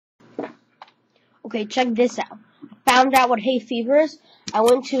Okay, check this out. I found out what hay fever is. I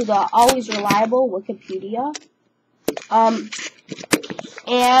went to the always reliable Wikipedia.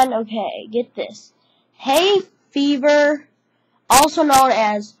 And okay, get this. Hay fever, also known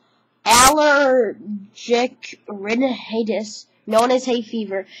as allergic rhinitis, known as hay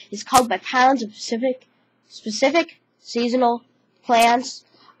fever, is caused by pollens of specific seasonal plants,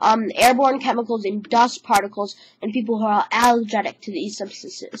 airborne chemicals, and dust particles, and people who are allergic to these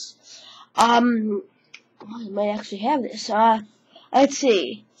substances. I might actually have this. Let's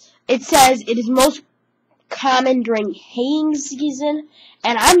see. It says it is most common during haying season,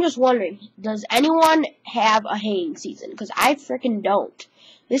 and I'm just wondering, does anyone have a haying season? Because I freaking don't.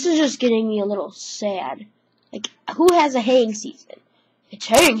 This is just getting me a little sad. Like, who has a haying season? It's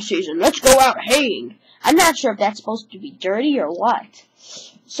haying season. Let's go out haying. I'm not sure if that's supposed to be dirty or what.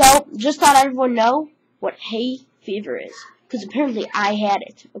 So, just thought everyone know what hay fever is. Because apparently I had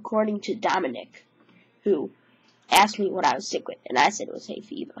it, according to Dominic, who asked me what I was sick with, and I said it was hay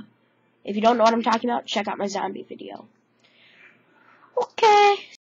fever. If you don't know what I'm talking about, check out my zombie video. Okay.